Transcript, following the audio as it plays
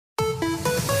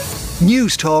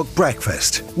News Talk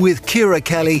Breakfast with Ciara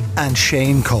Kelly and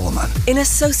Shane Coleman. In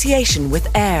association with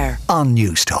AIR On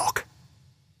News Talk.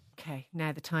 Okay,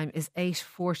 now the time is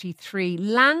 8:43.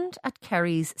 Land at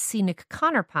Kerry's scenic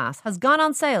Conor Pass has gone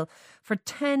on sale for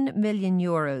 €10 million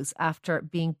after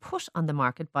being put on the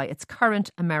market by its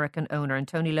current American owner. And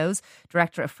Tony Lowes,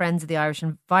 Director of Friends of the Irish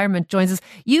Environment, joins us.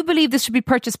 You believe this should be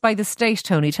purchased by the state,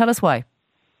 Tony. Tell us why.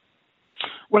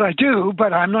 Well, I do,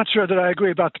 but I'm not sure that I agree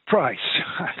about the price.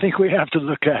 I think we have to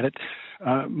look at it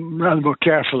rather more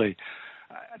carefully.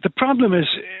 The problem is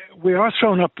we are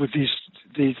thrown up with these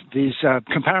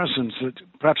comparisons that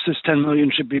perhaps this 10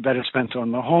 million should be better spent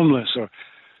on the homeless or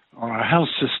our health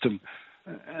system.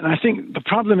 And I think the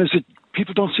problem is that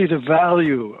people don't see the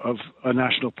value of a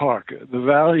national park, the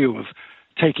value of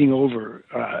taking over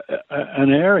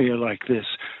an area like this.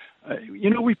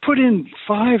 We put in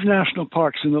 5 national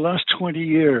parks in the last 20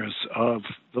 years of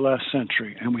the last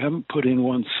century, and we haven't put in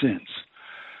one since.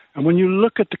 And when you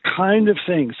look at the kind of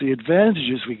things, the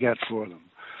advantages we get for them,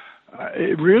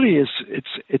 it really is,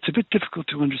 it's a bit difficult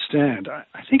to understand.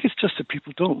 I think it's just that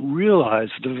people don't realize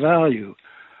the value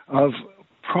of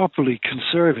properly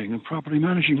conserving and properly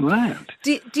managing land.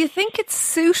 Do you think it's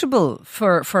suitable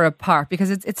for a park?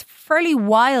 Because it's fairly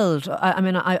wild. I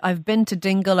mean, I've been to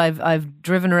Dingle. I've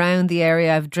driven around the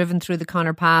area. I've driven through the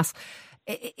Conor Pass.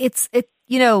 It's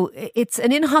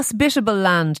an inhospitable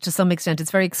land to some extent.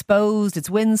 It's very exposed. It's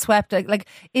windswept. Like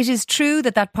it is true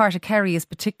that part of Kerry is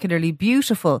particularly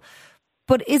beautiful.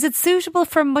 But is it suitable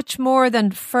for much more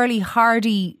than fairly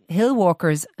hardy hill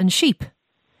walkers and sheep?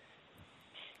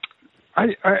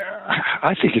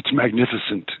 I think it's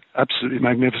magnificent, absolutely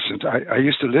magnificent. I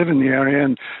used to live in the area,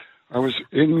 and I was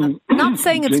in... I'm not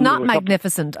saying it's not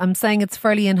magnificent. I'm saying it's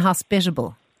fairly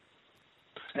inhospitable.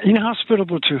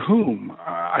 Inhospitable to whom?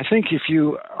 I think if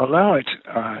you allow it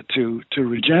to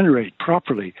regenerate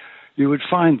properly, you would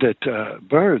find that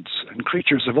birds and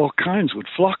creatures of all kinds would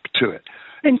flock to it,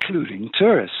 including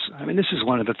tourists. I mean, this is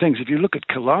one of the things. If you look at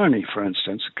Killarney, for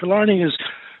instance,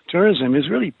 tourism is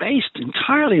really based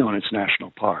entirely on its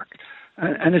national park.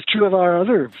 And it's true of our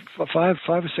other five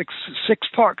or six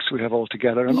parks we have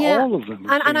altogether, and all of them.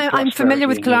 And I'm familiar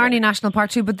with Killarney National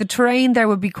Park too, but the terrain there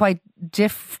would be quite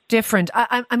different.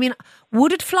 I mean,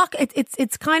 would it flock?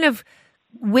 It's kind of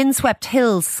windswept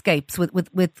hillscapes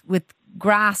with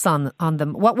grass on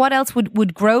them. What else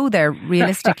would grow there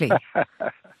realistically?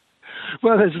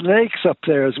 Well, there's lakes up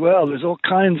there as well. There's all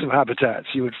kinds of habitats.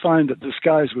 You would find that the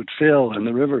skies would fill and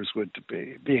the rivers would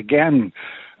be again,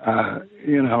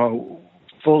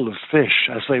 full of fish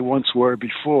as they once were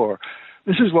before.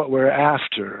 This is what we're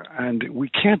after, and we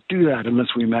can't do that unless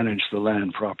we manage the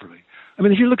land properly. I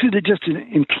mean, if you look at it just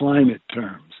in climate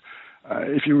terms,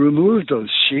 if you remove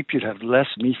those sheep, you'd have less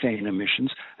methane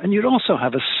emissions, and you'd also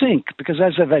have a sink, because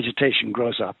as the vegetation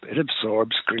grows up, it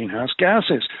absorbs greenhouse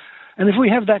gases. And if we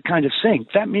have that kind of sink,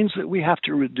 that means that we have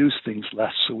to reduce things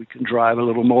less, so we can drive a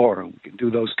little more, and we can do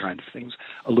those kind of things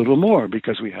a little more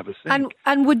because we have a sink.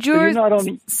 And would your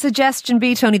suggestion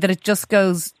be, Tony, that it just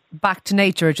goes back to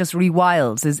nature, it just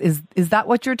rewilds? Is that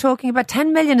what you're talking about?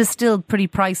 10 million is still pretty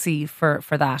pricey for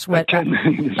that.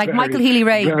 Like Michael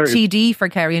Healy-Rae, TD for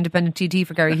Kerry, independent TD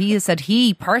for Kerry, he has said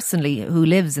he personally, who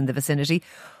lives in the vicinity,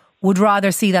 would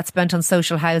rather see that spent on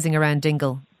social housing around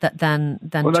Dingle than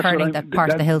turning that part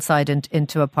of the hillside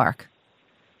into a park.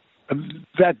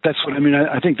 That's what I mean.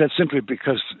 I think that's simply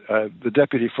because the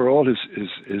deputy, for all his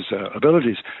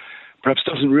abilities, perhaps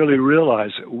doesn't really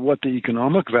realize what the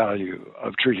economic value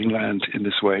of treating land in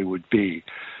this way would be.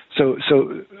 So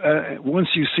once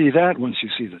you see that, once you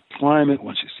see the climate,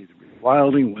 once you see the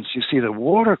rewilding, once you see the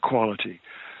water quality,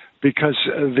 because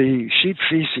the sheep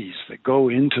feces that go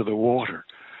into the water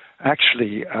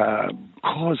actually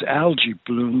cause algae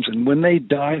blooms, and when they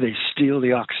die, they steal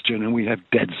the oxygen, and we have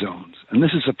dead zones. And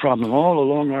this is a problem all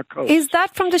along our coast. Is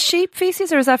that from the sheep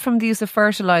feces, or is that from the use of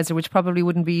fertiliser, which probably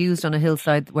wouldn't be used on a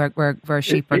hillside where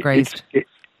sheep are grazed?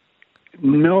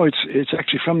 No, it's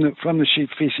actually from the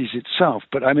sheep feces itself.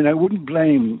 But I mean, I wouldn't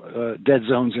blame dead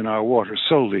zones in our water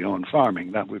solely on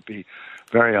farming. That would be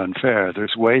very unfair.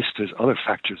 There's waste, there's other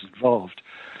factors involved.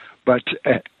 But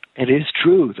it is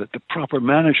true that the proper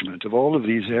management of all of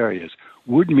these areas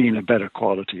would mean a better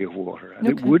quality of water. And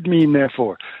it would mean,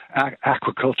 therefore,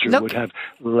 aquaculture would have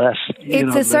less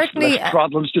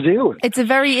problems to deal with. It's a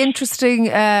very interesting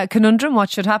conundrum, what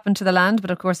should happen to the land. But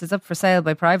of course, it's up for sale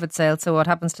by private sale. So what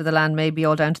happens to the land may be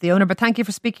all down to the owner. But thank you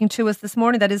for speaking to us this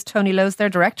morning. That is Tony Lowes, their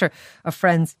Director of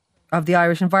Friends of the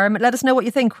Irish Environment. Let us know what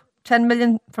you think. 10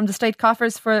 million from the state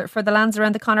coffers for the lands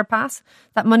around the Conor Pass.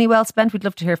 That money well spent. We'd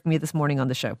love to hear from you this morning on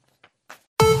the show.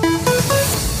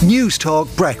 News Talk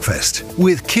Breakfast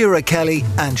with Ciara Kelly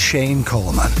and Shane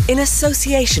Coleman in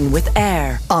association with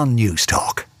AIR on News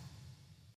Talk.